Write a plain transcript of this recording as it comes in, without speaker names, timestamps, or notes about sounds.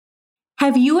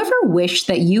Have you ever wished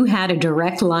that you had a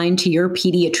direct line to your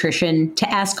pediatrician to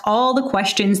ask all the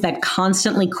questions that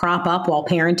constantly crop up while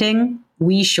parenting?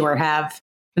 We sure have.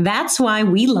 That's why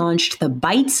we launched the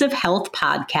Bites of Health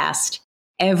podcast.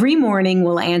 Every morning,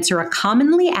 we'll answer a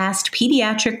commonly asked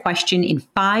pediatric question in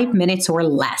 5 minutes or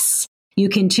less. You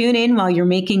can tune in while you're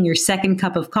making your second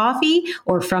cup of coffee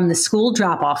or from the school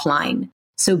drop-off line.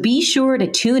 So be sure to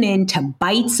tune in to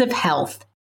Bites of Health,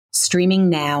 streaming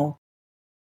now.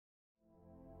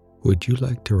 Would you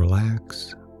like to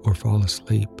relax or fall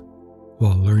asleep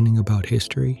while learning about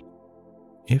history?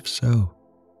 If so,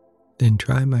 then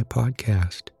try my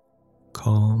podcast,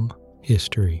 Calm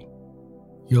History.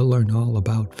 You'll learn all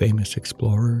about famous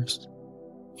explorers,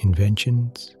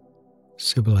 inventions,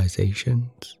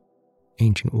 civilizations,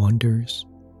 ancient wonders,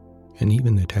 and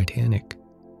even the Titanic.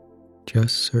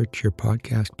 Just search your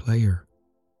podcast player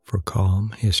for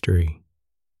Calm History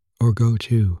or go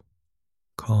to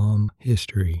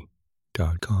calmhistory.com.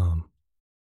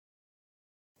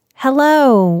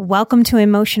 Hello, welcome to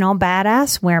Emotional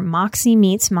Badass, where Moxie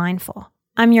meets Mindful.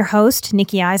 I'm your host,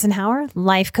 Nikki Eisenhower,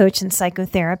 life coach and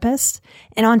psychotherapist,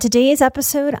 and on today's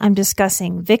episode, I'm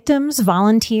discussing victims,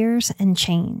 volunteers, and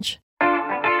change.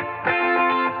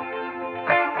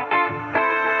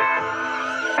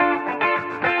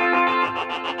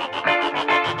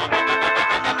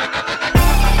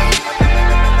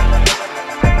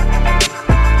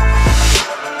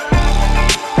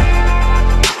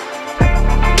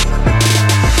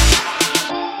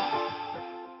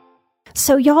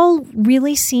 So y'all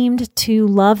really seemed to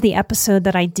love the episode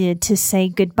that I did to say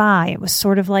goodbye. It was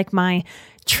sort of like my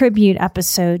tribute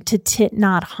episode to Thich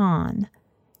Nhat Hanh.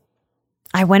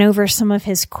 I went over some of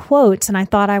his quotes and I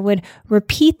thought I would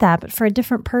repeat that, but for a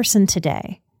different person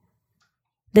today.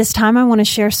 This time I want to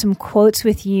share some quotes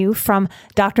with you from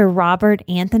Dr. Robert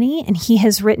Anthony, and he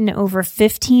has written over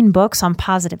 15 books on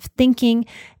positive thinking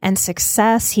and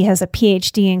success. He has a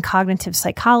PhD in cognitive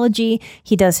psychology.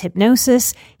 He does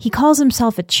hypnosis. He calls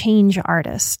himself a change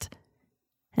artist.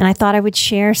 And I thought I would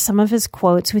share some of his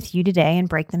quotes with you today and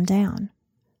break them down.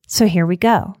 So here we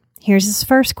go. Here's his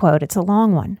first quote. It's a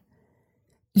long one.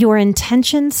 Your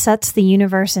intention sets the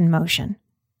universe in motion.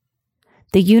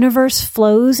 The universe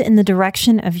flows in the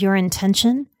direction of your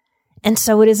intention, and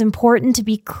so it is important to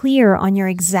be clear on your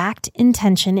exact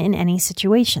intention in any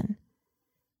situation.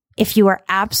 If you are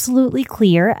absolutely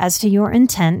clear as to your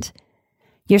intent,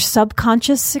 your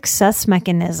subconscious success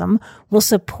mechanism will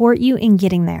support you in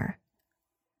getting there.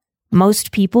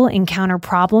 Most people encounter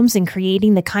problems in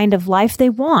creating the kind of life they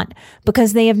want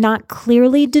because they have not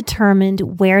clearly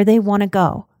determined where they want to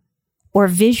go, or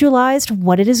visualized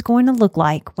what it is going to look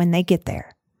like when they get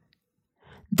there.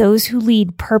 Those who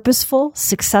lead purposeful,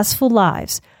 successful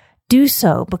lives do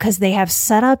so because they have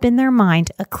set up in their mind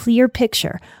a clear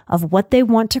picture of what they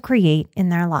want to create in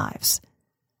their lives.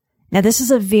 Now, this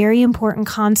is a very important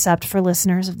concept for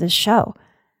listeners of this show.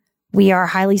 We are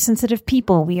highly sensitive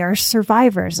people. We are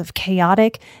survivors of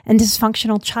chaotic and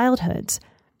dysfunctional childhoods.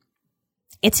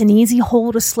 It's an easy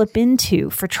hole to slip into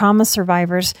for trauma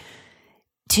survivors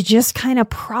to just kind of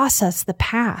process the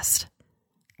past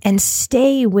and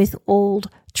stay with old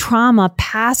trauma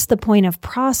past the point of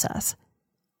process.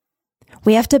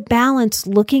 We have to balance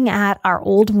looking at our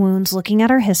old wounds, looking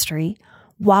at our history,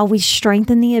 while we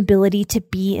strengthen the ability to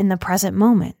be in the present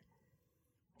moment.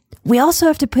 We also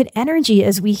have to put energy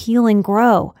as we heal and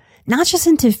grow, not just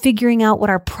into figuring out what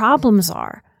our problems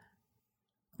are,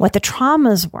 what the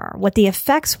traumas were, what the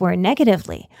effects were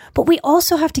negatively, but we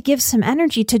also have to give some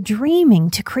energy to dreaming,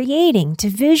 to creating, to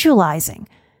visualizing,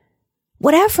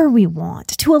 whatever we want,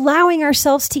 to allowing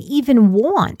ourselves to even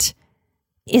want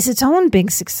is its own big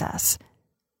success.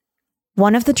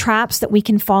 One of the traps that we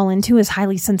can fall into as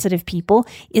highly sensitive people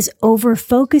is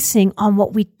over-focusing on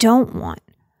what we don't want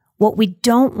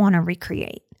to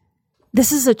recreate.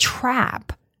 This is a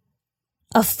trap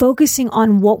of focusing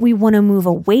on what we want to move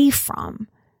away from.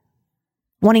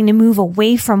 Wanting to move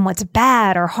away from what's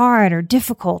bad or hard or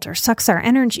difficult or sucks our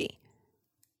energy.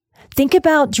 Think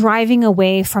about driving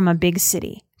away from a big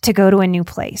city to go to a new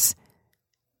place.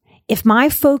 If my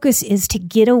focus is to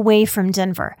get away from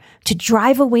Denver, to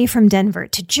drive away from Denver,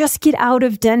 to just get out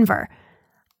of Denver,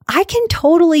 I can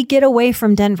totally get away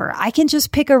from Denver. I can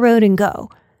just pick a road and go.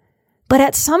 But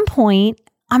at some point,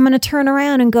 I'm going to turn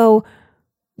around and go,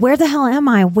 where the hell am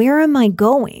I? Where am I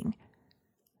going?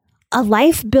 A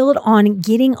life built on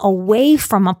getting away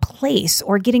from a place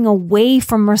or getting away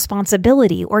from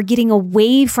responsibility or getting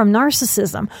away from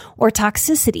narcissism or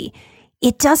toxicity,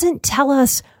 it doesn't tell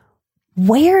us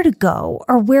where to go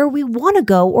or where we want to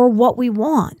go or what we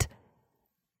want.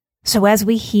 So as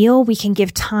we heal, we can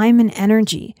give time and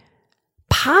energy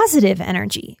positive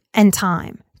energy and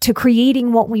time to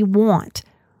creating what we want.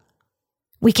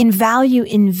 We can value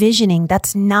envisioning.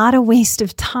 That's not a waste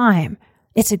of time.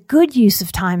 It's a good use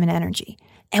of time and energy.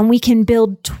 And we can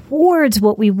build towards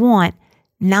what we want,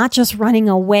 not just running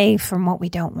away from what we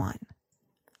don't want.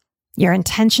 Your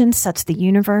intention sets the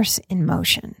universe in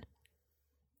motion.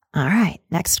 All right,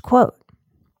 next quote.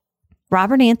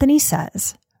 Robert Anthony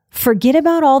says, "Forget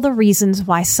about all the reasons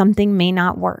why something may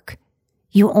not work.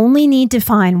 You only need to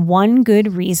find one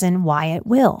good reason why it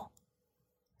will."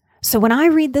 So when I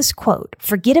read this quote,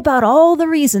 forget about all the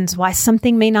reasons why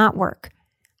something may not work.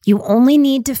 You only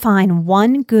need to find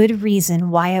one good reason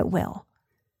why it will.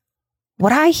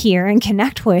 What I hear and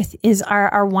connect with is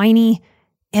our whiny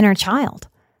inner child,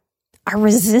 our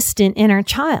resistant inner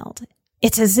child.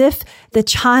 It's as if the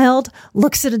child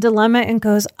looks at a dilemma and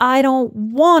goes, I don't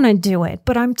want to do it,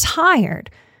 but I'm tired.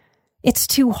 It's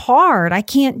too hard. I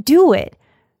can't do it.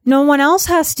 No one else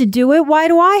has to do it. Why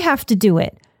do I have to do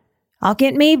it? I'll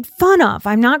get made fun of.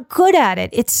 I'm not good at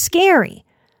it. It's scary.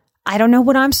 I don't know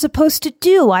what I'm supposed to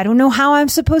do. I don't know how I'm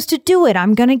supposed to do it.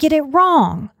 I'm going to get it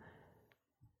wrong.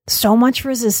 So much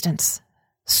resistance.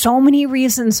 So many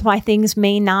reasons why things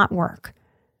may not work.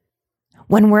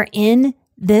 When we're in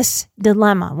this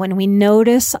dilemma, when we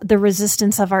notice the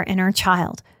resistance of our inner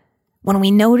child, when we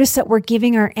notice that we're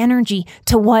giving our energy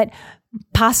to what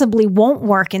possibly won't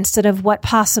work instead of what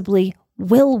possibly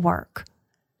will work,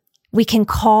 we can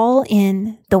call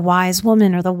in the wise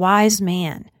woman or the wise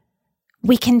man.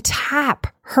 We can tap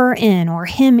her in or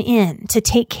him in to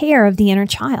take care of the inner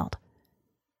child.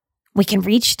 We can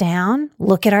reach down,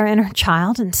 look at our inner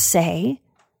child and say,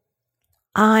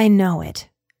 I know it.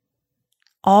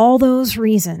 All those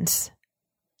reasons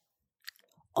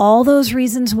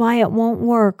why it won't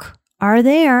work are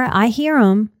there. I hear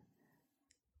them.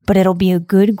 But it'll be a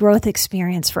good growth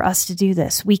experience for us to do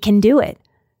this. We can do it.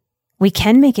 We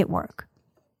can make it work.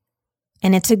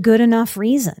 And it's a good enough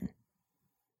reason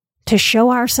to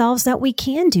show ourselves that we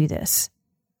can do this.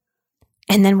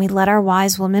 And then we let our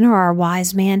wise woman or our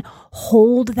wise man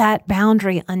hold that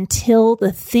boundary until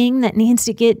the thing that needs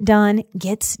to get done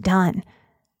gets done,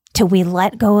 till we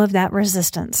let go of that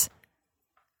resistance.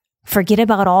 Forget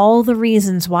about all the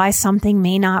reasons why something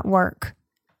may not work.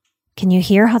 Can you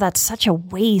hear how that's such a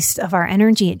waste of our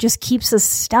energy? It just keeps us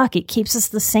stuck. It keeps us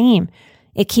the same.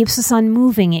 It keeps us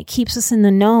unmoving. It keeps us in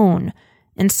the known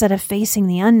instead of facing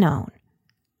the unknown.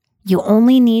 You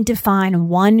only need to find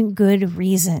one good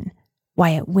reason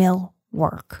why it will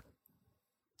work.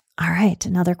 All right,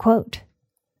 another quote.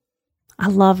 I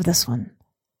love this one.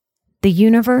 The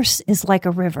universe is like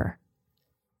a river.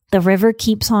 The river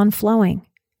keeps on flowing.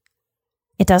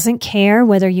 It doesn't care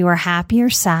whether you are happy or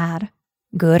sad,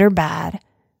 good or bad.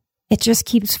 It just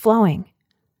keeps flowing.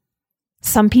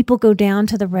 Some people go down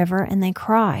to the river and they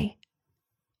cry.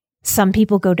 Some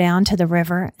people go down to the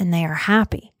river and they are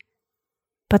happy.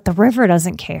 But the river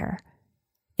doesn't care.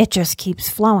 It just keeps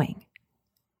flowing.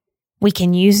 We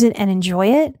can use it and enjoy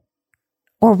it,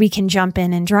 or we can jump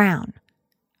in and drown.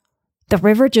 The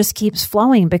river just keeps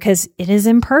flowing because it is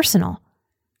impersonal.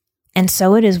 And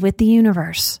so it is with the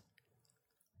universe.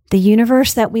 The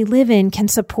universe that we live in can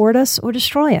support us or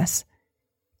destroy us.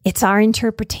 It's our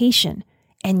interpretation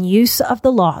and use of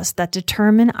the laws that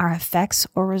determine our effects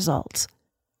or results.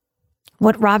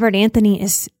 What Robert Anthony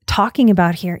is talking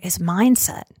about here is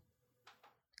mindset.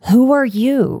 Who are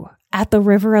you at the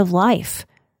river of life?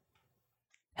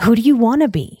 Who do you want to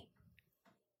be?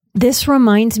 This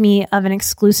reminds me of an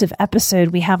exclusive episode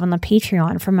we have on the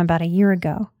Patreon from about a year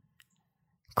ago.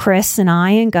 Chris and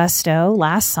I and Gusto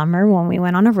last summer when we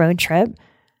went on a road trip,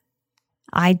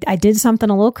 I did something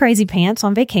a little crazy pants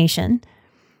on vacation.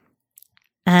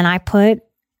 And I put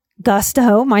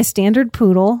Gusto, my standard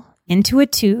poodle, into a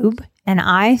tube. And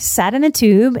I sat in a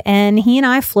tube and he and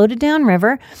I floated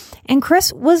downriver. And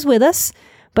Chris was with us.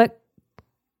 But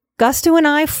Gusto and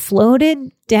I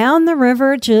floated down the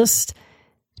river, just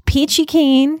peachy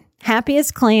keen, happy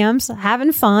as clams,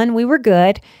 having fun. We were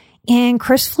good. And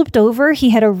Chris flipped over.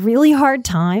 He had a really hard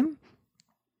time.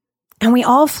 And we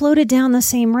all floated down the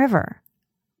same river.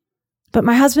 But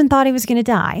my husband thought he was going to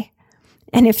die.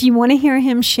 And if you want to hear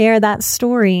him share that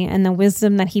story and the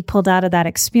wisdom that he pulled out of that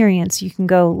experience, you can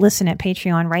go listen at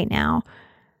Patreon right now.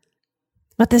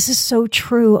 But this is so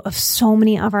true of so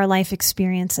many of our life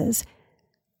experiences.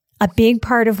 A big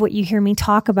part of what you hear me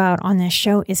talk about on this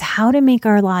show is how to make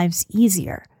our lives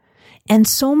easier. And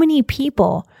so many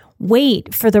people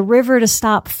wait for the river to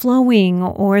stop flowing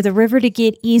or the river to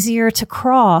get easier to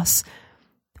cross,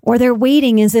 or they're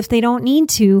waiting as if they don't need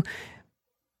to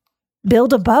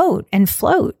build a boat and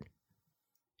float.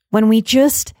 When we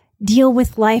just deal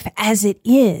with life as it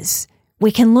is.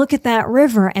 We can look at that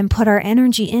river and put our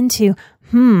energy into,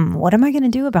 what am I going to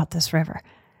do about this river?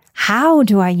 How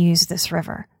do I use this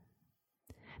river?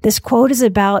 This quote is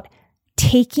about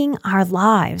taking our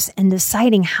lives and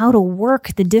deciding how to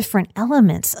work the different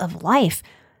elements of life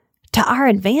to our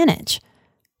advantage,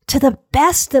 to the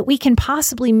best that we can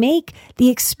possibly make the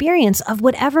experience of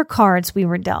whatever cards we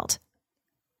were dealt.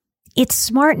 It's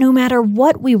smart no matter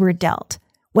what we were dealt,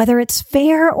 whether it's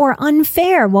fair or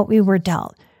unfair what we were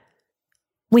dealt.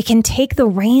 We can take the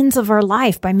reins of our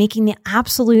life by making the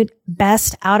absolute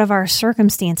best out of our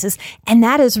circumstances. And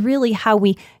that is really how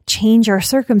we change our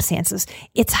circumstances.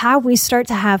 It's how we start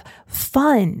to have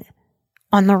fun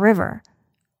on the river.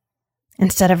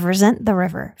 Instead of resent the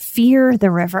river, fear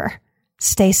the river,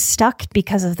 stay stuck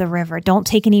because of the river, don't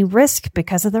take any risk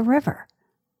because of the river.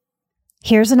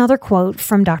 Here's another quote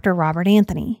from Dr. Robert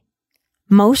Anthony.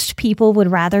 Most people would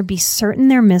rather be certain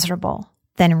they're miserable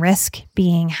than risk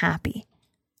being happy.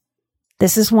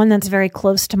 This is one that's very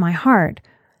close to my heart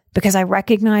because I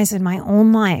recognize in my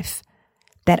own life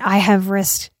that I have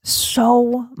risked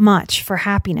so much for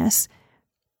happiness,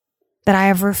 that I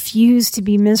have refused to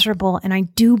be miserable, and I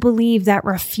do believe that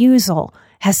refusal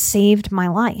has saved my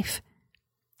life.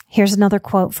 Here's another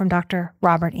quote from Dr.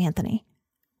 Robert Anthony.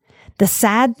 The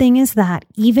sad thing is that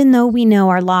even though we know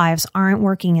our lives aren't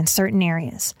working in certain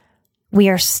areas, we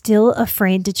are still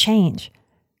afraid to change.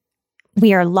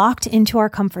 We are locked into our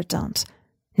comfort zones,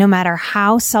 no matter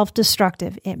how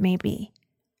self-destructive it may be.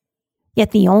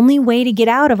 Yet the only way to get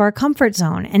out of our comfort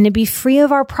zone and to be free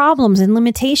of our problems and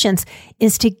limitations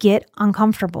is to get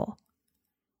uncomfortable.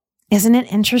 Isn't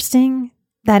it interesting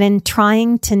that in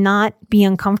trying to not be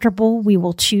uncomfortable, we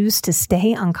will choose to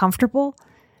stay uncomfortable?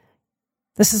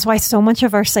 This is why so much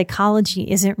of our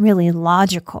psychology isn't really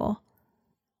logical,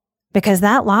 because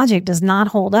that logic does not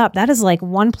hold up. That is like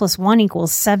 1 + 1 =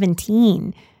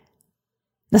 17.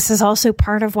 This is also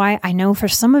part of why I know for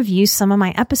some of you, some of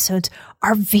my episodes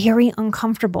are very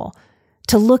uncomfortable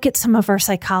to look at some of our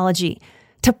psychology,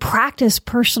 to practice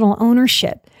personal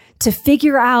ownership, to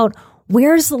figure out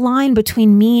where's the line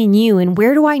between me and you, and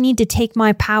where do I need to take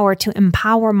my power to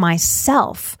empower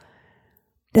myself.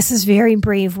 This is very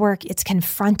brave work. It's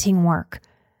confronting work.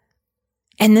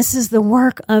 And this is the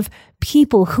work of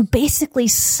people who basically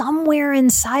somewhere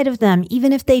inside of them,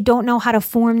 even if they don't know how to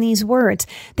form these words,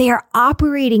 they are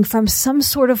operating from some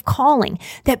sort of calling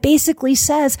that basically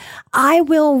says, I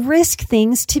will risk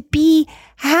things to be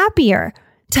happier,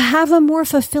 to have a more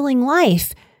fulfilling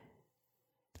life.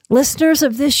 Listeners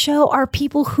of this show are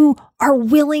people who are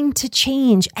willing to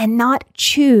change and not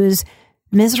choose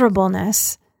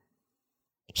miserableness.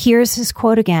 Here's his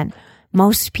quote again.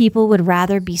 Most people would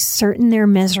rather be certain they're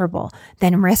miserable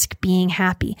than risk being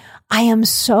happy. I am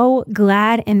so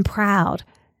glad and proud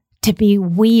to be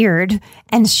weird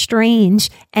and strange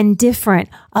and different,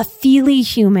 a feely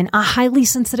human, a highly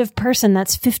sensitive person.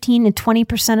 That's 15 to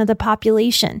 20% of the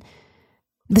population.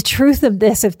 The truth of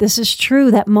this, if this is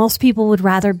true, that most people would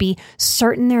rather be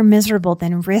certain they're miserable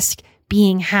than risk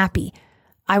being happy.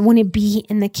 I want to be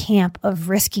in the camp of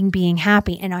risking being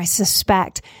happy, and I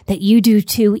suspect that you do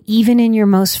too, even in your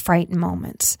most frightened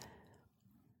moments.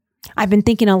 I've been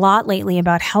thinking a lot lately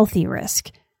about healthy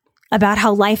risk, about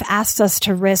how life asks us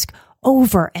to risk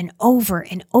over and over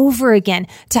and over again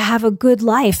to have a good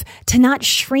life, to not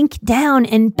shrink down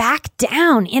and back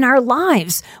down in our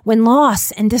lives when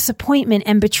loss and disappointment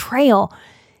and betrayal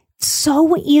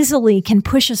so easily can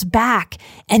push us back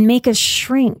and make us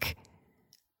shrink.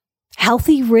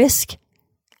 Healthy risk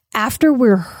after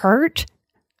we're hurt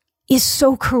is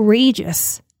so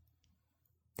courageous.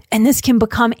 And this can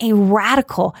become a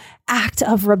radical act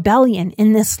of rebellion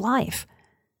in this life.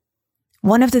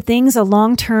 One of the things a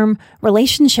long-term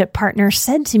relationship partner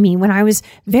said to me when I was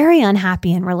very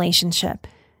unhappy in relationship,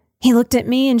 he looked at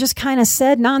me and just kind of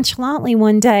said nonchalantly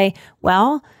one day,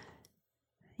 well,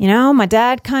 my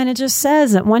dad kind of just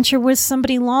says that once you're with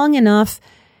somebody long enough,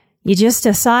 you just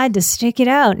decide to stick it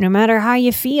out no matter how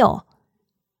you feel.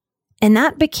 And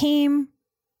that became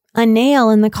a nail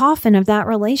in the coffin of that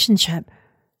relationship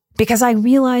because I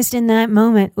realized in that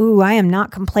moment, I am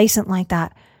not complacent like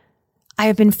that. I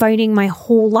have been fighting my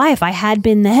whole life. I had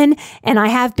been then and I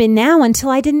have been now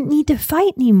until I didn't need to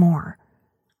fight anymore.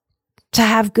 To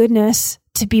have goodness,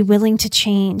 to be willing to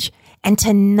change, and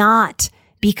to not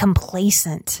be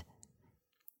complacent.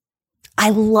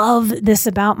 I love this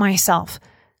about myself,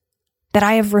 that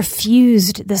I have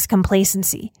refused this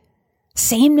complacency.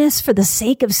 Sameness for the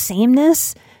sake of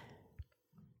sameness?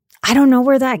 I don't know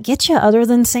where that gets you other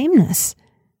than sameness.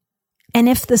 And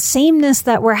if the sameness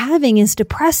that we're having is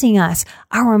depressing us,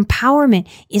 our empowerment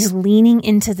is leaning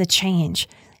into the change.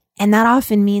 And that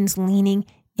often means leaning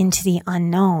into the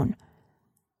unknown.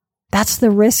 That's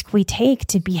the risk we take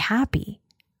to be happy,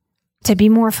 to be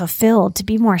more fulfilled, to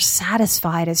be more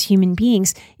satisfied as human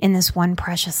beings in this one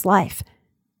precious life.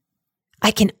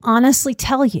 I can honestly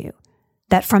tell you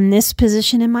that from this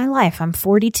position in my life, I'm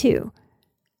 42,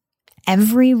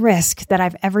 every risk that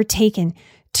I've ever taken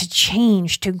to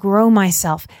change, to grow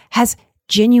myself, has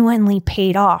genuinely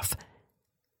paid off.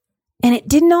 And it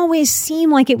didn't always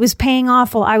seem like it was paying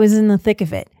off while I was in the thick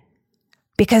of it,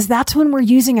 because that's when we're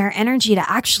using our energy to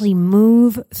actually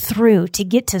move through, to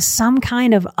get to some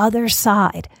kind of other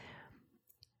side.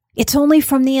 It's only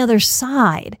from the other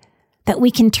side that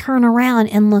we can turn around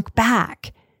and look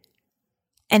back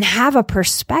and have a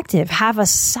perspective, have a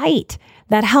sight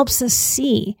that helps us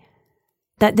see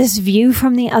that this view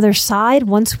from the other side,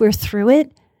 once we're through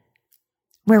it,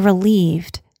 we're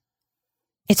relieved.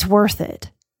 It's worth it.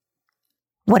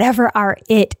 Whatever our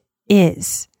it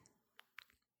is.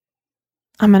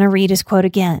 I'm going to read his quote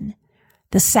again.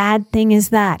 The sad thing is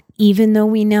that even though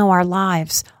we know our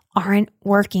lives aren't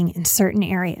working in certain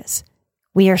areas,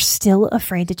 we are still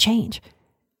afraid to change.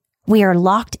 We are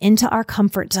locked into our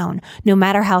comfort zone, no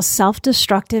matter how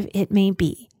self-destructive it may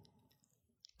be.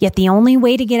 Yet the only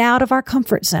way to get out of our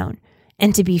comfort zone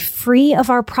and to be free of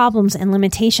our problems and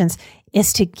limitations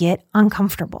is to get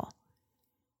uncomfortable.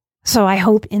 So I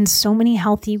hope in so many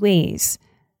healthy ways,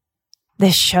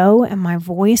 this show and my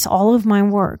voice, all of my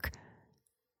work,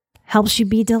 helps you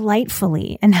be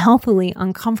delightfully and healthily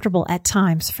uncomfortable at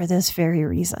times for this very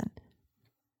reason.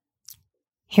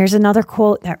 Here's another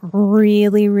quote that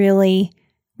really, really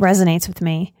resonates with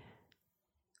me.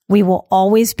 We will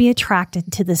always be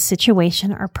attracted to the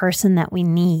situation or person that we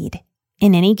need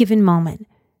in any given moment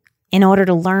in order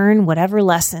to learn whatever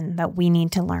lesson that we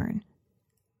need to learn.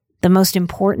 The most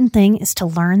important thing is to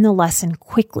learn the lesson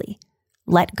quickly,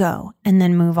 let go, and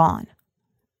then move on.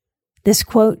 This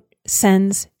quote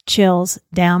sends chills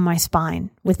down my spine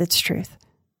with its truth.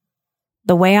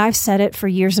 The way I've said it for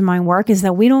years in my work is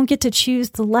that we don't get to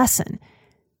choose the lesson.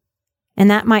 And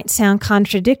that might sound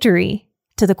contradictory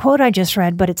to the quote I just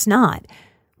read, but it's not.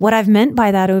 What I've meant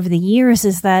by that over the years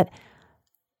is that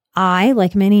I,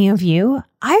 like many of you,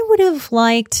 I would have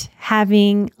liked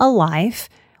having a life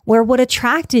where what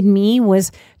attracted me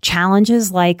was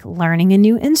challenges like learning a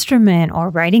new instrument or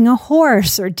riding a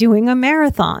horse or doing a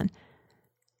marathon.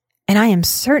 And I am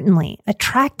certainly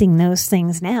attracting those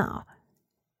things now.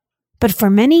 But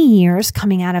for many years,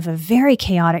 coming out of a very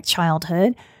chaotic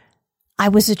childhood, I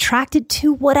was attracted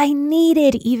to what I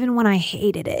needed even when I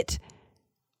hated it.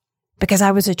 Because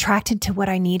I was attracted to what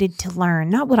I needed to learn,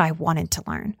 not what I wanted to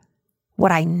learn,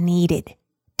 what I needed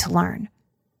to learn.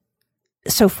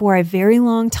 So for a very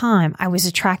long time, I was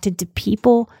attracted to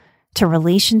people, to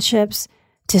relationships,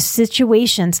 to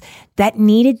situations that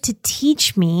needed to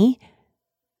teach me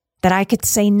that I could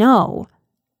say no,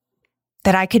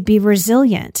 that I could be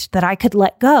resilient, that I could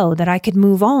let go, that I could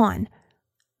move on,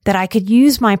 that I could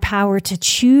use my power to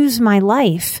choose my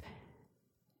life,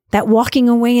 that walking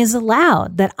away is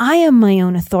allowed, that I am my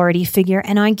own authority figure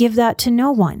and I give that to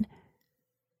no one.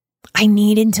 I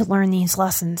needed to learn these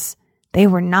lessons. They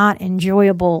were not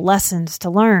enjoyable lessons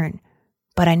to learn,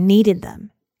 but I needed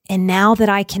them. And now that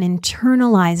I can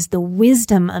internalize the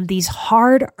wisdom of these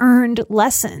hard-earned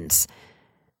lessons,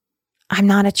 I'm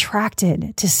not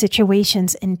attracted to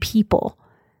situations and people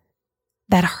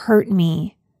that hurt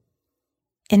me.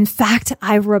 In fact,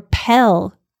 I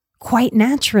repel quite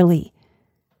naturally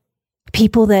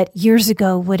people that years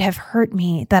ago would have hurt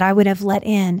me, that I would have let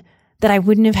in, that I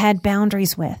wouldn't have had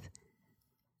boundaries with.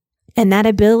 And that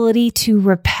ability to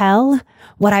repel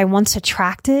what I once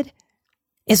attracted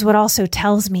is what also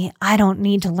tells me I don't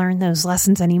need to learn those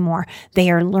lessons anymore.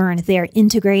 They are learned. They are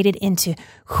integrated into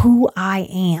who I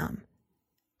am.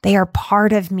 They are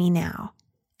part of me now,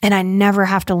 and I never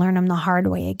have to learn them the hard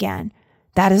way again.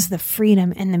 That is the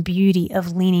freedom and the beauty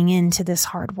of leaning into this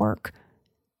hard work.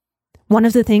 One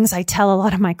of the things I tell a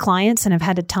lot of my clients, and I've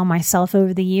had to tell myself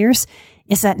over the years,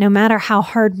 is that no matter how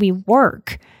hard we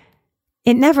work,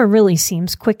 it never really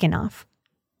seems quick enough.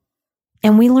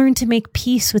 And we learn to make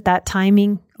peace with that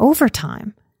timing over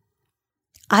time.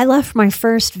 I left my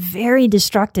first very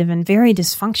destructive and very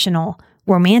dysfunctional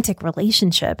romantic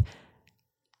relationship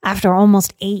after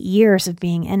almost 8 years of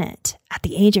being in it at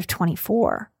the age of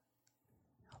 24.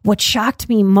 What shocked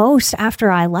me most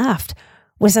after I left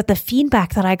was that the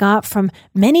feedback that I got from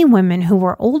many women who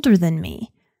were older than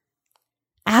me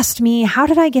asked me, how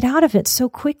did I get out of it so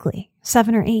quickly,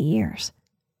 7 or 8 years?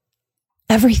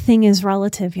 Everything is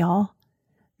relative, y'all.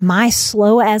 my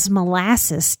slow as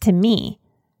molasses to me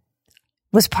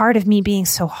was part of me being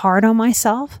so hard on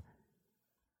myself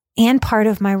and part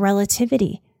of my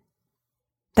relativity.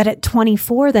 That at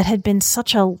 24, that had been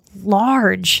such a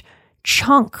large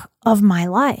chunk of my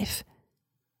life.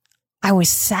 I was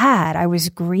sad. I was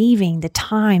grieving the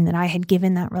time that I had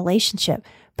given that relationship.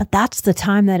 But that's the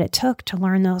time that it took to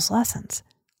learn those lessons.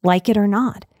 Like it or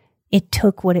not, it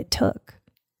took what it took.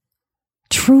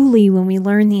 Truly, when we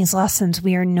learn these lessons,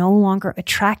 we are no longer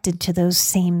attracted to those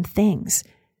same things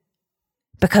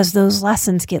because those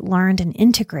lessons get learned and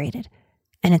integrated,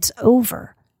 and it's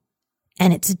over,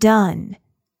 and it's done,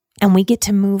 and we get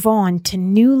to move on to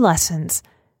new lessons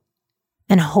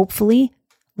and hopefully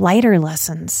lighter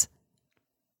lessons.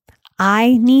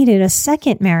 I needed a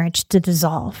second marriage to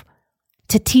dissolve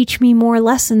to teach me more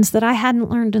lessons that I hadn't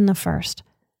learned in the first.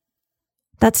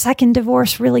 That second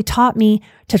divorce really taught me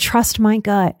to trust my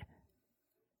gut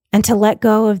and to let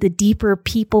go of the deeper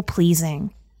people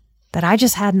pleasing that I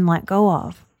just hadn't let go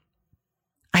of.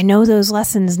 I know those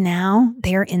lessons now.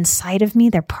 They're inside of me.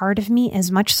 They're part of me,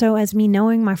 as much so as me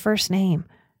knowing my first name.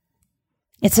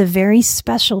 It's a very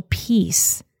special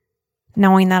piece,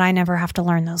 knowing that I never have to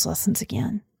learn those lessons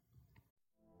again.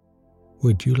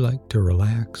 Would you like to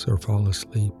relax or fall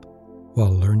asleep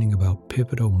while learning about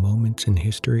pivotal moments in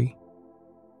history?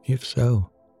 If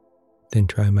so, then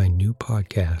try my new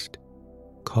podcast,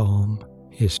 Calm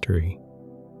History.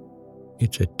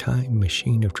 It's a time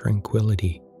machine of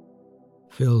tranquility,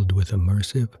 filled with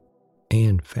immersive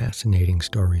and fascinating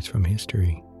stories from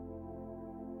history.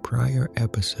 Prior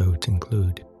episodes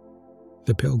include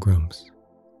The Pilgrims,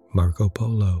 Marco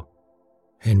Polo,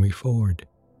 Henry Ford,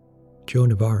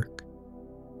 Joan of Arc,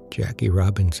 Jackie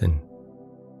Robinson,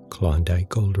 Klondike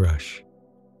Gold Rush,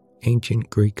 Ancient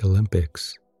Greek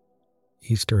Olympics,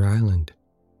 Easter Island,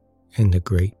 and the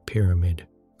Great Pyramid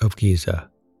of Giza.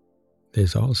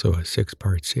 There's also a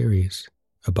 6-part series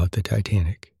about the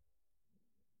Titanic.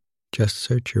 Just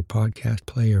search your podcast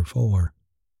player for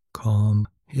Calm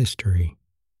History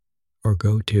or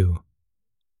go to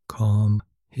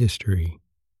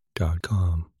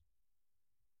calmhistory.com.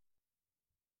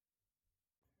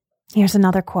 Here's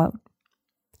another quote.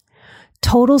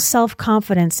 Total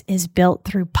self-confidence is built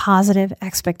through positive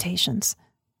expectations.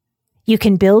 You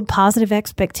can build positive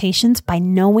expectations by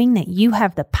knowing that you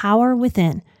have the power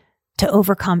within to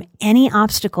overcome any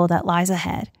obstacle that lies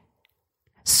ahead.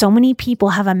 So many people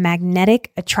have a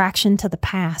magnetic attraction to the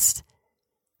past.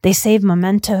 They save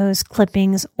mementos,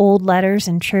 clippings, old letters,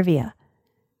 and trivia.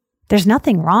 There's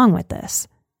nothing wrong with this.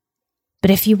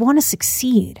 But if you want to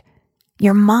succeed,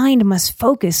 your mind must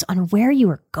focus on where you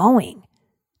are going,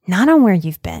 not on where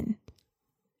you've been.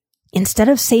 Instead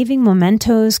of saving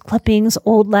mementos, clippings,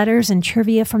 old letters, and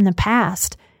trivia from the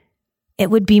past, it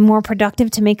would be more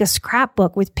productive to make a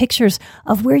scrapbook with pictures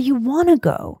of where you want to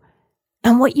go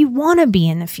and what you want to be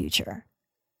in the future.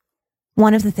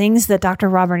 One of the things that Dr.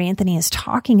 Robert Anthony is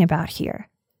talking about here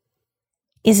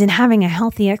is in having a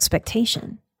healthy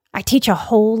expectation. I teach a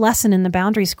whole lesson in the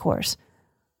Boundaries course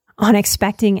on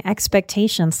expecting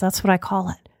expectations. That's what I call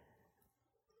it.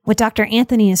 What Dr.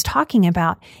 Anthony is talking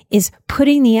about is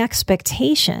putting the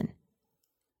expectation,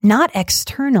 not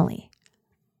externally.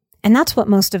 And that's what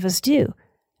most of us do.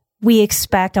 We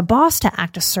expect a boss to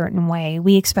act a certain way.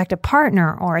 We expect a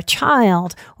partner or a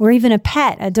child or even a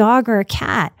pet, a dog or a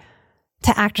cat,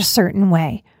 to act a certain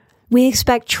way. We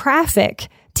expect traffic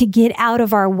to get out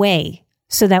of our way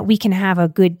so that we can have a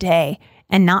good day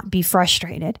and not be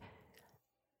frustrated.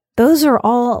 Those are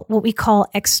all what we call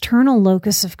external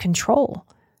locus of control.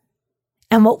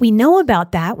 And what we know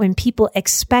about that, when people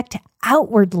expect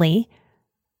outwardly,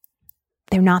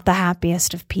 they're not the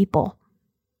happiest of people.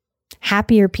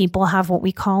 Happier people have what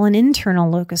we call an internal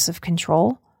locus of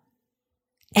control.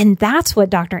 And that's what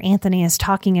Dr. Anthony is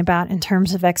talking about in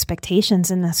terms of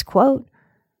expectations in this quote.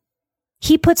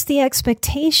 He puts the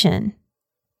expectation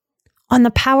on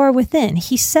the power within.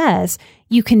 He says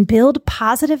you can build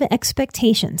positive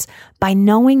expectations by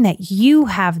knowing that you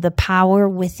have the power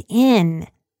within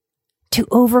to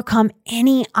overcome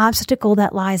any obstacle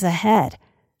that lies ahead.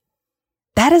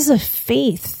 That is a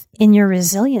faith in your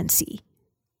resiliency,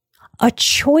 a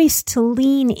choice to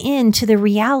lean into the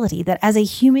reality that as a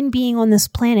human being on this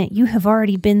planet, you have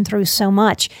already been through so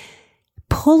much,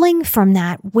 pulling from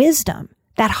that wisdom,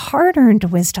 that hard-earned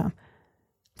wisdom,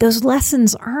 those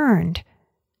lessons earned,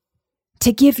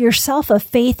 to give yourself a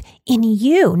faith in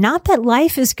you. Not that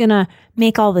life is going to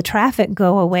make all the traffic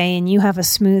go away and you have a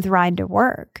smooth ride to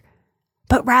work,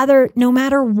 but rather, no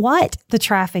matter what the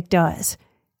traffic does,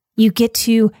 you get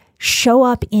to show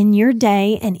up in your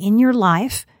day and in your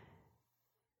life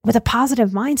with a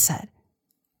positive mindset,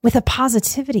 with a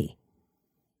positivity,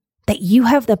 that you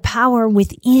have the power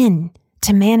within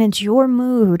to manage your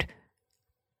mood,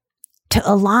 to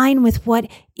align with what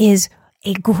is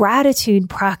a gratitude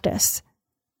practice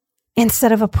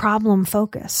instead of a problem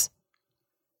focus.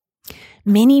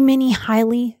 Many, many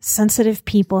highly sensitive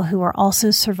people who are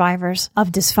also survivors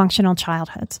of dysfunctional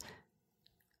childhoods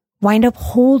wind up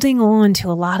holding on to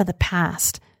a lot of the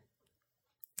past.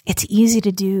 It's easy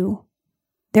to do.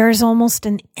 There is almost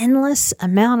an endless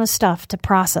amount of stuff to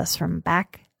process from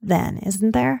back then,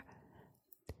 isn't there?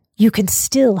 You can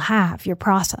still have your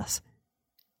process.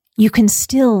 You can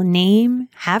still name,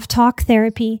 have talk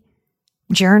therapy,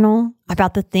 journal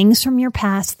about the things from your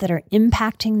past that are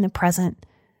impacting the present,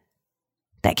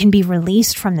 that can be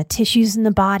released from the tissues in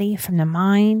the body, from the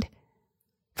mind,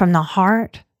 from the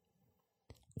heart.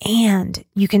 And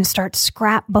you can start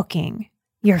scrapbooking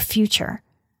your future,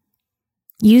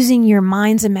 using your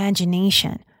mind's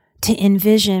imagination to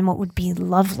envision what would be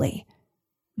lovely,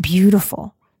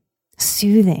 beautiful,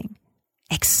 soothing,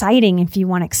 exciting if you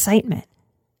want excitement.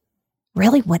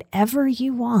 Really, whatever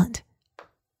you want.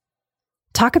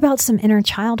 Talk about some inner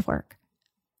child work.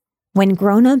 When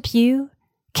grown-up you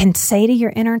can say to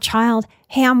your inner child,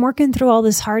 hey, I'm working through all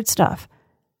this hard stuff.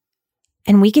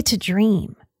 And we get to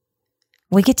dream.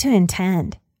 We get to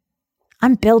intend.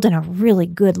 I'm building a really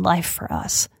good life for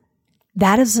us.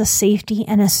 That is a safety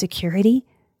and a security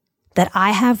that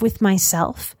I have with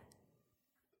myself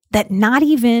that not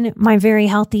even my very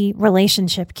healthy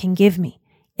relationship can give me.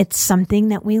 It's something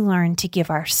that we learn to give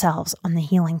ourselves on the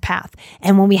healing path.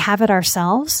 And when we have it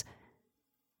ourselves,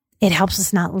 it helps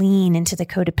us not lean into the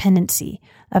codependency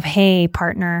of, hey,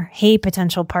 partner, hey,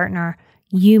 potential partner,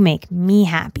 you make me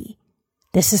happy.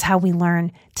 This is how we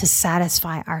learn to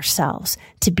satisfy ourselves,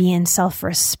 to be in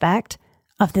self-respect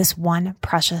of this one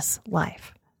precious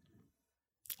life.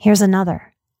 Here's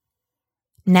another.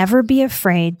 Never be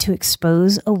afraid to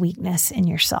expose a weakness in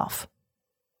yourself.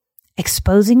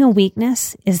 Exposing a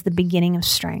weakness is the beginning of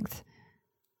strength.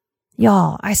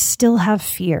 Y'all, I still have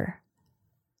fear.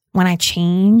 When I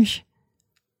change,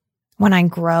 when I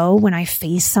grow, when I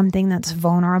face something that's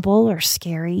vulnerable or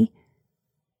scary,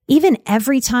 even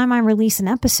every time I release an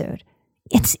episode,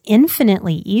 it's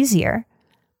infinitely easier.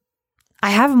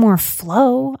 I have more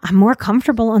flow. I'm more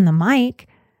comfortable on the mic.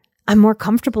 I'm more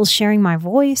comfortable sharing my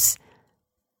voice.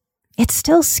 It's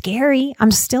still scary.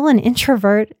 I'm still an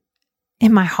introvert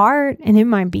in my heart and in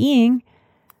my being.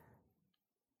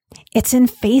 It's in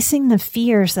facing the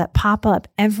fears that pop up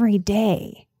every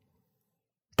day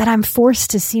that I'm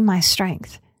forced to see my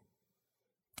strength.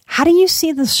 How do you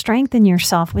see the strength in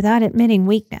yourself without admitting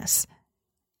weakness?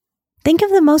 Think of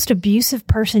the most abusive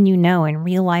person you know in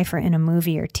real life or in a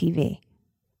movie or TV.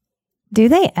 Do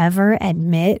they ever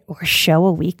admit or show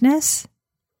a weakness?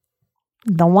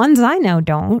 The ones I know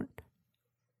don't.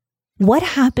 What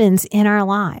happens in our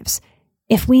lives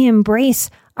if we embrace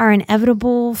our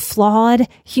inevitable, flawed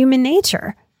human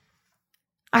nature?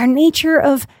 Our nature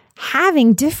of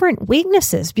having different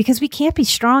weaknesses because we can't be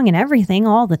strong in everything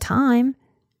all the time.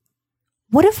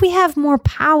 What if we have more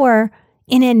power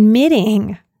in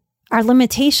admitting our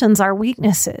limitations, our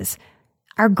weaknesses,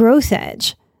 our growth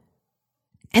edge?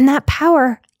 And that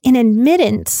power in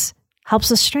admittance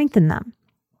helps us strengthen them.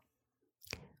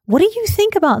 What do you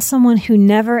think about someone who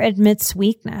never admits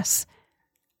weakness?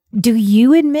 Do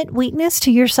you admit weakness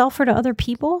to yourself or to other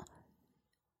people?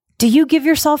 Do you give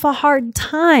yourself a hard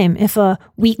time if a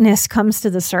weakness comes to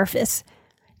the surface?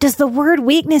 Does the word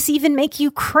weakness even make you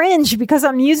cringe because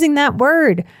I'm using that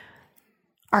word?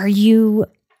 Are you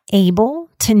able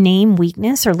to name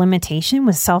weakness or limitation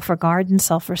with self-regard and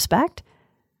self-respect?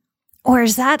 Or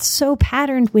is that so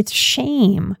patterned with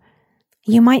shame,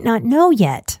 you might not know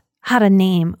yet how to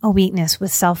name a weakness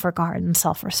with self-regard and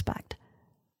self-respect?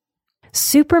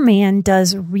 Superman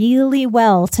does really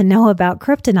well to know about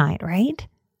kryptonite, right?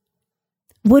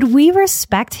 Would we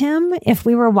respect him if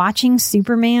we were watching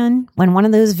Superman when one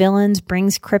of those villains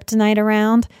brings kryptonite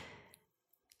around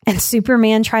and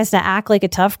Superman tries to act like a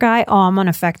tough guy? Oh, I'm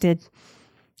unaffected.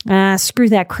 Screw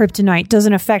that kryptonite.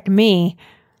 Doesn't affect me.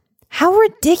 How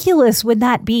ridiculous would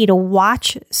that be to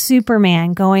watch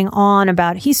Superman going on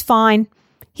about he's fine.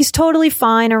 He's totally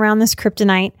fine around this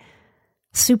kryptonite.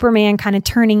 Superman kind of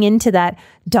turning into that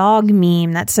dog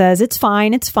meme that says it's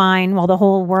fine while the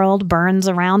whole world burns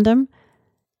around him.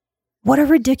 What a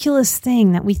ridiculous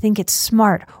thing that we think it's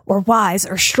smart or wise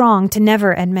or strong to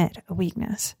never admit a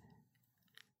weakness.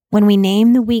 When we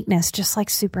name the weakness just like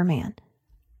Superman,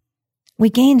 we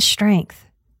gain strength.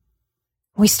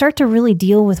 We start to really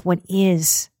deal with what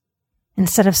is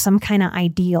instead of some kind of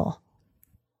ideal.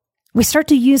 We start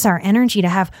to use our energy to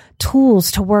have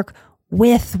tools to work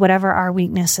with whatever our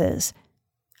weakness is,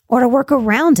 or to work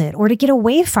around it, or to get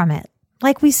away from it,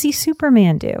 like we see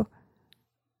Superman do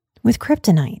with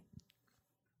kryptonite.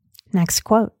 Next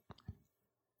quote.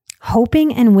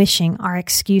 Hoping and wishing are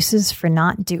excuses for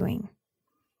not doing.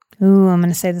 Ooh, I'm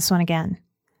going to say this one again.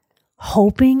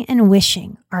 Hoping and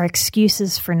wishing are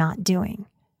excuses for not doing.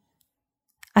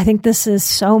 I think this is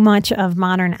so much of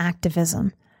modern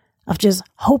activism, of just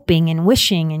hoping and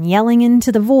wishing and yelling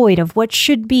into the void of what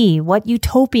should be, what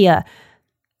utopia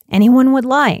anyone would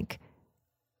like.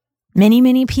 Many,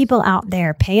 many people out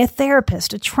there pay a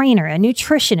therapist, a trainer, a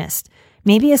nutritionist,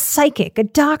 maybe a psychic, a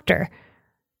doctor.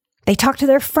 They talk to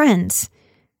their friends,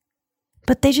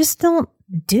 but they just don't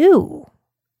do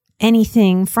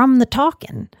anything from the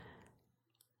talking.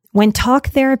 When talk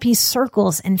therapy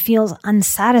circles and feels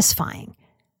unsatisfying,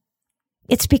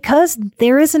 it's because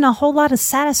there isn't a whole lot of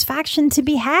satisfaction to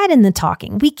be had in the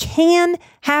talking. We can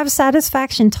have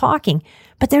satisfaction talking,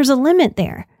 but there's a limit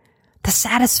there. The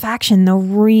satisfaction, the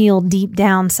real deep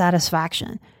down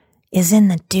satisfaction, is in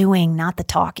the doing, not the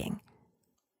talking.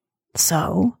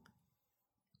 So,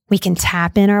 we can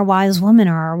tap in our wise woman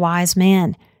or our wise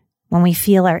man when we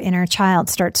feel our inner child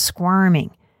start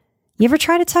squirming. You ever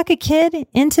try to tuck a kid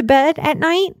into bed at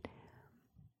night?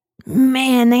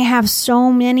 Man, they have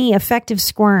so many effective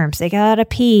squirms. They gotta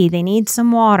pee. They need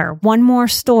some water. One more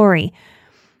story.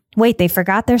 Wait, they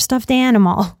forgot their stuffed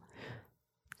animal.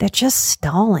 They're just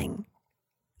stalling.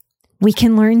 We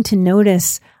can learn to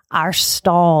notice our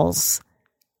stalls.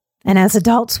 And as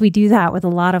adults, we do that with a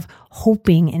lot of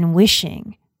hoping and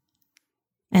wishing.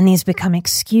 And these become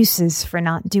excuses for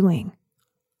not doing.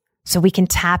 So we can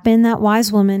tap in that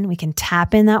wise woman, we can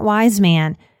tap in that wise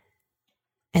man,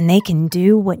 and they can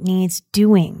do what needs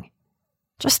doing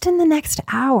just in the next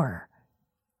hour.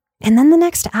 And then the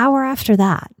next hour after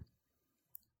that.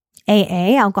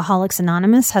 AA, Alcoholics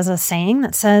Anonymous, has a saying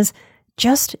that says,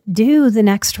 just do the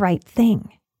next right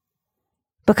thing.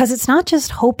 Because it's not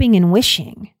just hoping and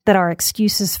wishing that are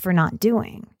excuses for not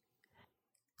doing.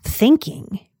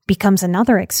 Thinking becomes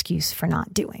another excuse for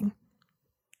not doing.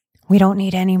 We don't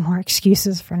need any more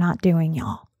excuses for not doing,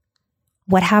 y'all.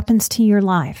 What happens to your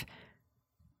life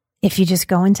if you just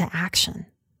go into action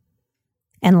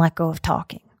and let go of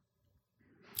talking?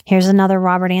 Here's another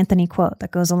Robert Anthony quote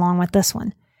that goes along with this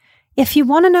one. If you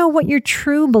want to know what your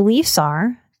true beliefs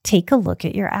are, take a look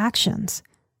at your actions.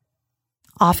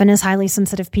 Often as highly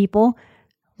sensitive people,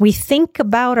 we think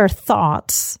about our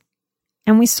thoughts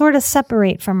and we sort of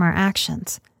separate from our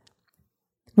actions.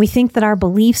 We think that our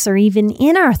beliefs are even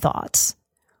in our thoughts.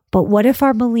 But what if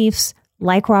our beliefs,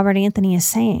 like Robert Anthony is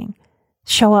saying,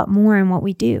 show up more in what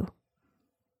we do?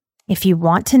 If you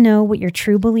want to know what your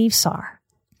true beliefs are,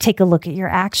 take a look at your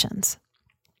actions.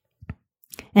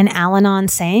 An Al-Anon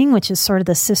saying, which is sort of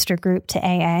the sister group to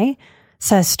AA,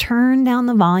 says turn down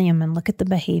the volume and look at the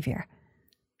behavior.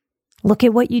 Look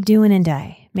at what you do in a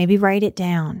day. Maybe write it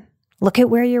down. Look at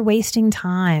where you're wasting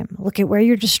time. Look at where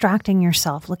you're distracting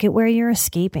yourself. Look at where you're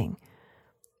escaping.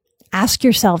 Ask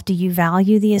yourself, do you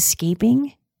value the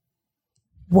escaping?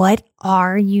 What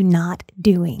are you not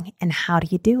doing, and how do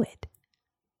you do it?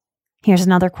 Here's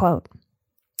another quote.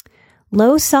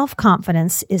 Low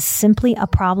self-confidence is simply a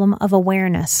problem of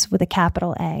awareness with a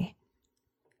capital A.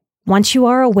 Once you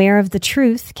are aware of the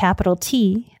truth, capital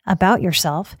T, about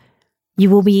yourself, you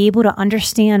will be able to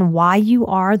understand why you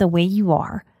are the way you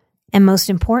are, and most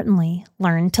importantly,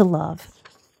 learn to love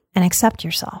and accept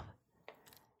yourself.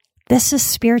 This is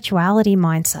spirituality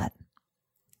mindset.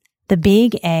 The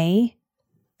big A,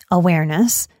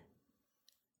 awareness,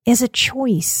 is a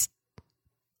choice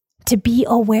to be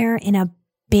aware in a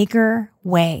bigger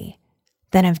way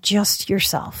than of just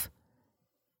yourself.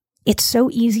 It's so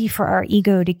easy for our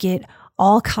ego to get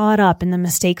all caught up in the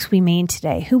mistakes we made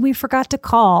today, who we forgot to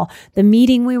call, the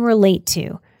meeting we were late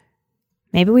to.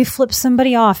 Maybe we flipped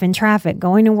somebody off in traffic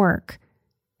going to work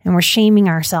and we're shaming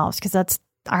ourselves because that's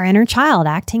our inner child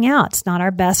acting out. It's not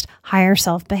our best higher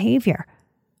self behavior.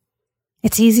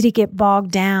 It's easy to get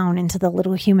bogged down into the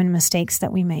little human mistakes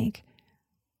that we make.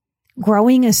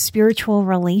 Growing a spiritual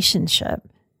relationship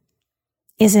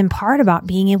is in part about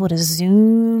being able to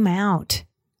zoom out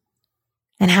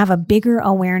and have a bigger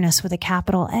awareness with a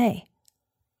capital A.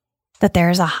 That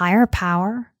there is a higher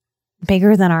power,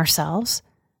 bigger than ourselves.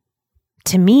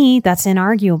 To me, that's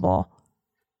inarguable.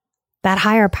 That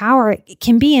higher power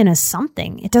can be in as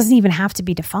something. It doesn't even have to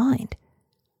be defined.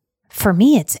 For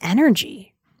me, it's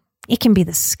energy. It can be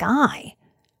the sky,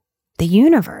 the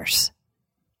universe.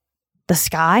 The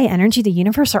sky, energy, the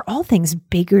universe are all things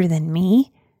bigger than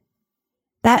me.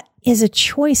 That is a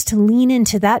choice to lean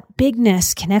into that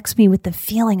bigness connects me with the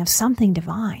feeling of something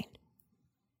divine.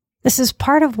 This is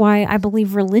part of why I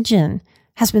believe religion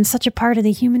has been such a part of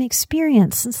the human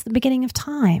experience since the beginning of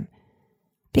time.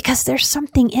 Because there's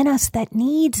something in us that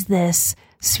needs this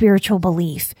spiritual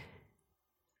belief.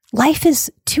 Life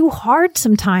is too hard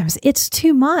sometimes. It's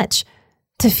too much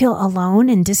to feel alone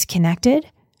and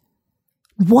disconnected.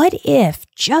 What if,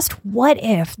 just what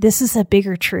if, this is a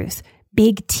bigger truth,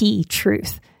 big T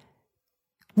truth?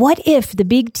 What if the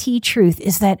big T truth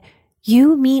is that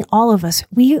you, me, all of us,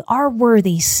 we are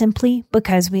worthy simply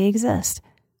because we exist.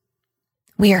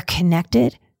 We are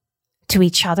connected to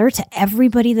each other, to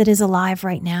everybody that is alive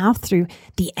right now through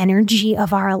the energy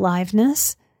of our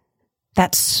aliveness,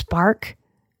 that spark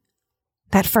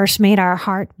that first made our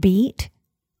heart beat,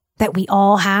 that we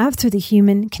all have through the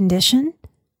human condition.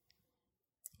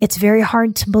 It's very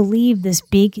hard to believe this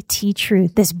big T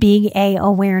truth, this big A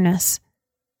awareness,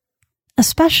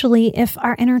 especially if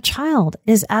our inner child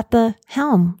is at the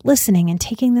helm listening and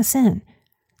taking this in.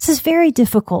 This is very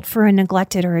difficult for a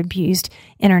neglected or abused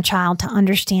inner child to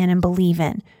understand and believe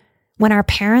in. When our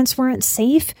parents weren't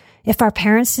safe, if our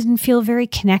parents didn't feel very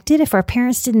connected, if our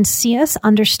parents didn't see us,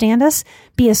 understand us,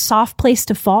 be a soft place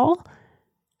to fall,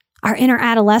 our inner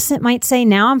adolescent might say,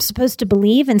 now I'm supposed to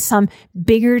believe in some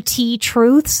bigger T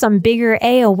truth, some bigger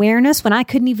A awareness when I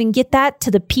couldn't even get that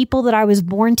to the people that I was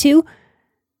born to.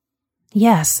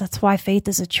 Yes, that's why faith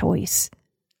is a choice.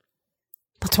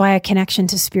 That's why a connection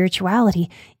to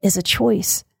spirituality is a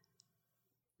choice.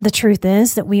 The truth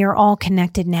is that we are all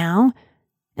connected now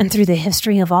and through the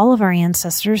history of all of our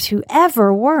ancestors who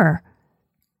ever were.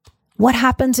 What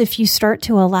happens if you start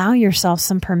to allow yourself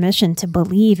some permission to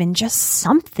believe in just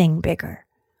something bigger?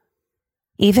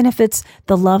 Even if it's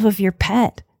the love of your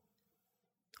pet,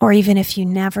 or even if you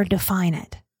never define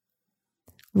it.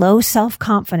 Low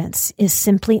self-confidence is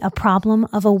simply a problem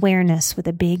of awareness with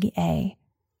a big A.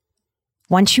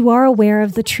 Once you are aware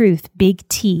of the truth, big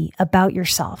T, about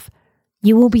yourself,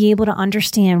 you will be able to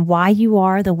understand why you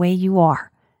are the way you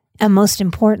are, and most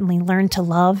importantly, learn to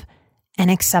love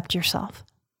and accept yourself.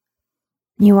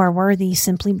 You are worthy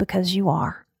simply because you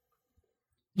are.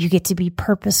 You get to be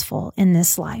purposeful in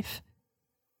this life.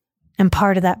 And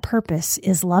part of that purpose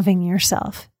is loving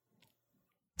yourself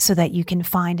so that you can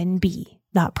find and be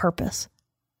that purpose.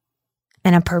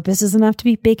 And a purpose doesn't have to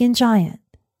be big and giant.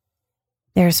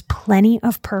 There's plenty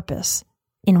of purpose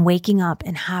in waking up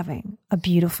and having a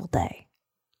beautiful day.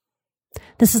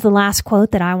 This is the last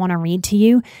quote that I want to read to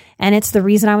you, and it's the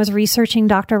reason I was researching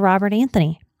Dr. Robert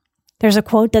Anthony. There's a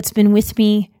quote that's been with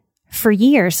me for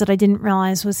years that I didn't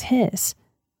realize was his.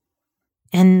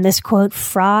 And this quote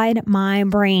fried my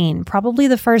brain, probably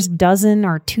the first dozen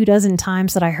or 24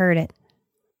 times that I heard it.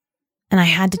 And I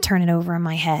had to turn it over in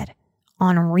my head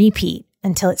on repeat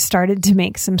until it started to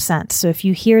make some sense. So if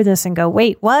you hear this and go,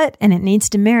 wait, what? And it needs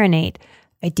to marinate,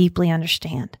 I deeply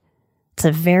understand. It's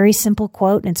a very simple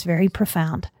quote and it's very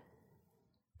profound.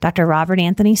 Dr. Robert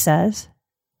Anthony says,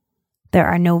 there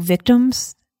are no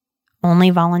victims,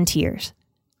 only volunteers.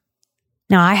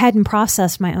 Now, I hadn't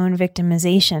processed my own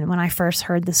victimization when I first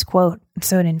heard this quote,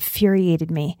 so it infuriated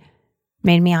me,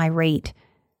 made me irate.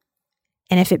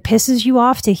 And if it pisses you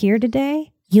off to hear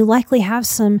today, you likely have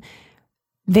some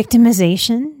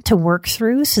victimization to work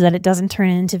through so that it doesn't turn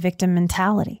into victim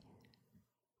mentality.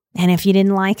 And if you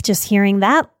didn't like just hearing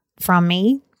that from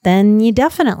me, then you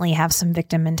definitely have some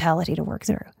victim mentality to work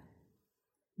through.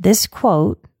 This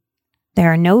quote,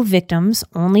 there are no victims,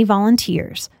 only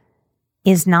volunteers,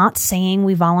 is not saying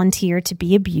we volunteer to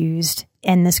be abused,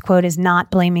 and this quote is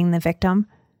not blaming the victim.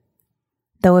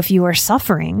 Though if you are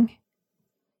suffering,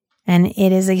 and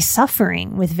it is a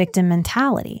suffering with victim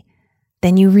mentality,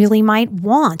 then you really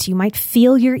might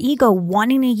feel your ego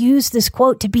wanting to use this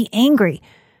quote to be angry.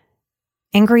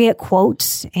 Angry at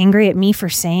quotes, angry at me for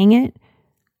saying it,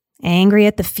 angry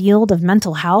at the field of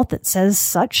mental health that says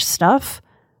such stuff,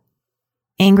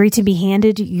 angry to be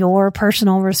handed your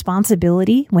personal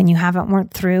responsibility when you haven't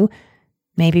worked through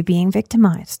maybe being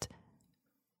victimized.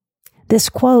 This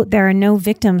quote, there are no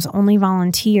victims, only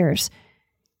volunteers.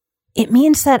 It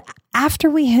means that after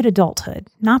we hit adulthood,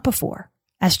 not before,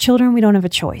 as children, we don't have a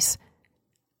choice.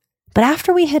 But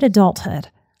after we hit adulthood,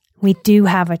 we do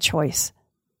have a choice.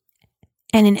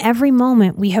 And in every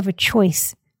moment, we have a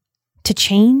choice to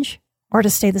change or to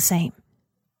stay the same.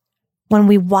 When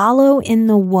we wallow in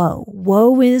the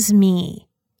woe is me,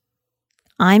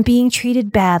 I'm being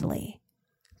treated badly,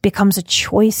 becomes a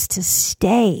choice to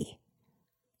stay.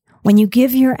 When you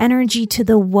give your energy to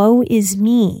the woe is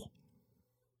me,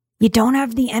 you don't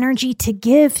have the energy to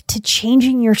give to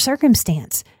changing your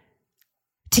circumstance,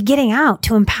 to getting out,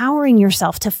 to empowering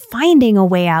yourself, to finding a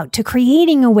way out, to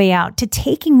creating a way out, to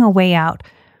taking a way out.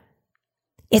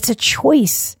 It's a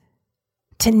choice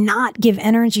to not give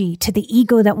energy to the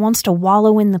ego that wants to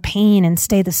wallow in the pain and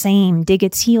stay the same, dig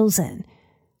its heels in.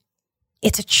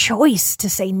 It's a choice to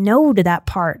say no to that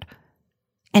part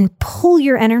and pull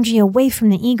your energy away from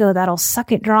the ego that'll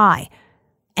suck it dry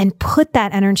and put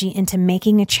that energy into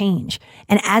making a change.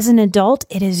 And as an adult,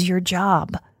 it is your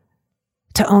job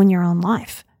to own your own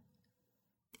life.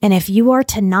 And if you are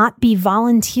to not be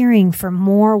volunteering for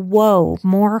more woe,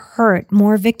 more hurt,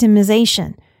 more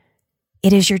victimization,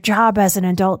 it is your job as an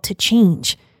adult to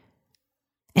change.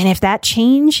 And if that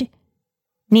change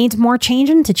needs more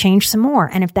changing, to change some more.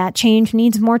 And if that change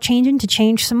needs more changing, to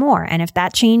change some more. And if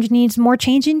that change needs more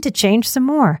changing, to change some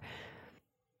more.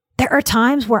 There are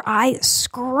times where I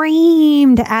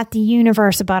screamed at the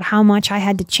universe about how much I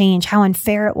had to change, how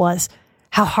unfair it was,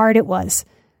 how hard it was.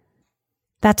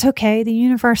 That's okay. The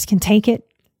universe can take it.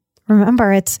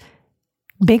 Remember, it's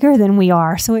bigger than we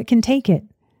are, so it can take it.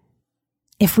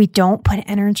 If we don't put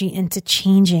energy into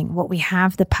changing what we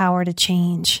have the power to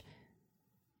change,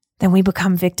 then we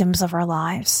become victims of our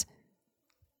lives.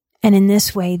 And in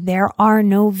this way, there are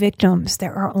no victims.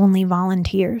 There are only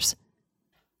volunteers.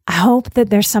 I hope that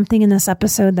there's something in this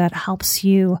episode that helps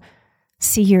you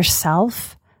see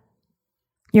yourself,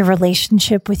 your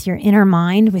relationship with your inner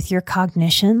mind, with your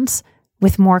cognitions,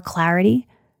 with more clarity.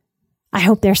 I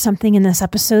hope there's something in this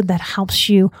episode that helps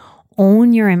you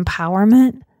own your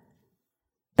empowerment,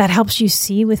 that helps you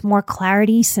see with more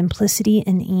clarity, simplicity,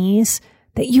 and ease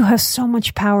that you have so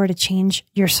much power to change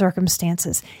your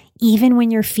circumstances, even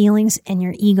when your feelings and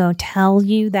your ego tell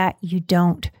you that you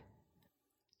don't.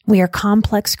 We are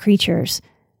complex creatures,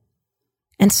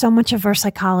 and so much of our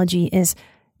psychology is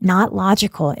not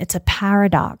logical. It's a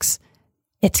paradox.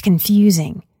 It's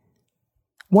confusing.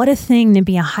 What a thing to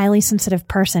be a highly sensitive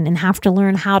person and have to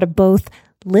learn how to both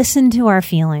listen to our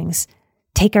feelings,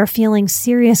 take our feelings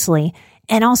seriously,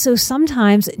 and also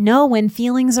sometimes know when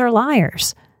feelings are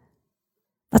liars.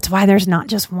 That's why there's not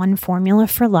just one formula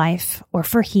for life or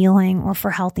for healing or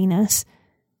for healthiness.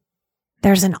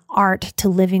 There's an art to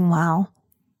living well.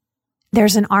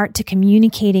 There's an art to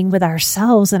communicating with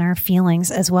ourselves and our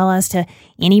feelings as well as to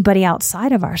anybody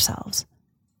outside of ourselves.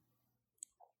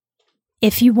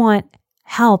 If you want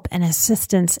help and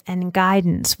assistance and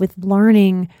guidance with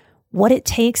learning what it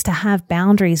takes to have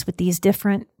boundaries with these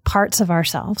different parts of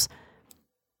ourselves,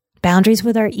 boundaries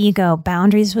with our ego,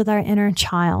 boundaries with our inner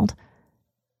child,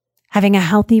 having a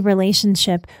healthy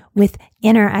relationship with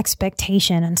inner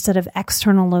expectation instead of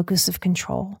external locus of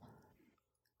control.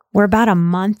 We're about a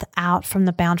month out from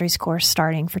the Boundaries course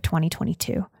starting for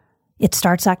 2022. It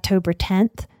starts October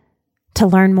 10th. To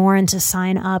learn more and to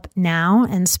sign up now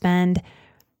and spend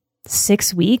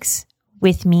 6 weeks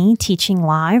with me teaching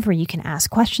live where you can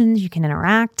ask questions, you can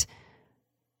interact,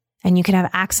 and you can have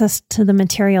access to the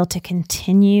material to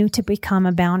continue to become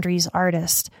a boundaries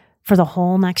artist for the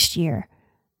whole next year.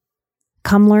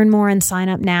 Come learn more and sign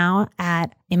up now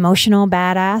at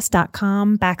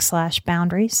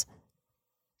emotionalbadass.com/boundaries.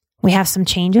 We have some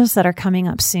changes that are coming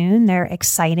up soon. They're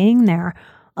exciting. They're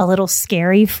a little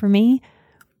scary for me.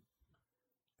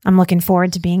 I'm looking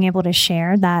forward to being able to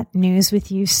share that news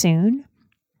with you soon.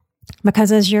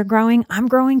 Because as you're growing, I'm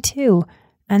growing too.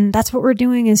 And that's what we're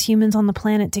doing as humans on the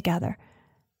planet together.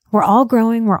 We're all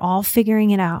growing. We're all figuring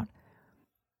it out.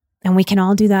 And we can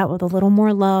all do that with a little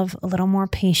more love, a little more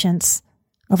patience,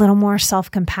 a little more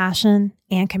self-compassion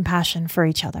and compassion for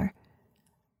each other.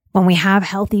 When we have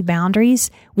healthy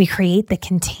boundaries, we create the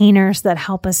containers that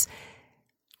help us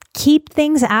keep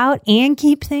things out and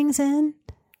keep things in.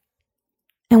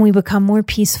 And we become more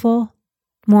peaceful,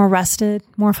 more rested,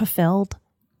 more fulfilled.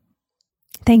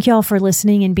 Thank you all for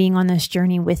listening and being on this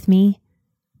journey with me.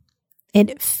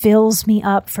 It fills me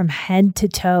up from head to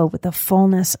toe with a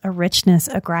fullness, a richness,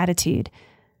 a gratitude.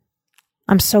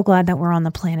 I'm so glad that we're on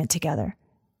the planet together.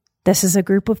 This is a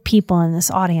group of people in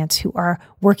this audience who are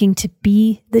working to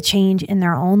be the change in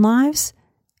their own lives,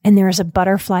 and there is a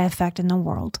butterfly effect in the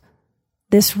world.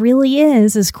 This really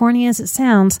is, as corny as it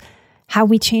sounds, how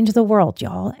we change the world,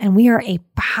 y'all. And we are a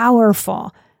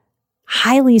powerful,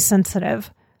 highly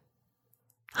sensitive,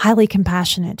 highly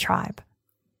compassionate tribe.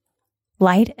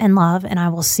 Light and love, and I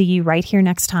will see you right here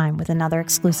next time with another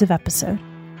exclusive episode.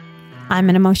 I'm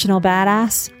an emotional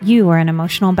badass. You are an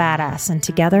emotional badass. And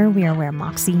together we are where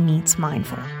Moxie meets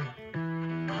mindful.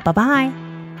 Bye-bye.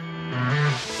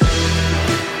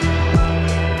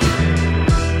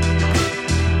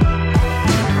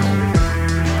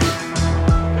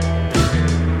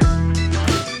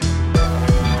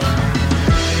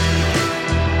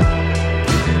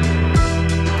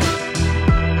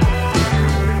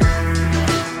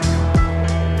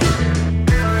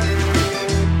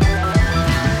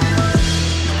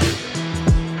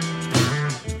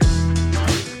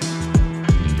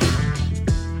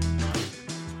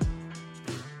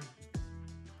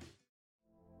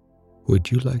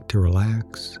 Would you like to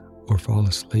relax or fall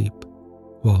asleep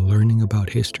while learning about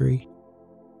history?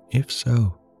 If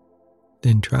so,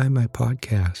 then try my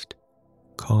podcast,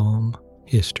 Calm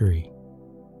History.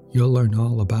 You'll learn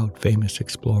all about famous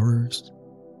explorers,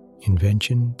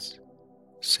 inventions,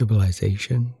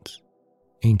 civilizations,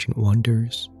 ancient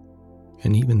wonders,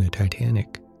 and even the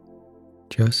Titanic.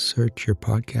 Just search your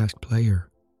podcast player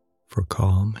for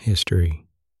Calm History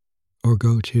or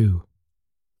go to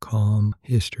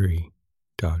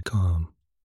calmhistory.com.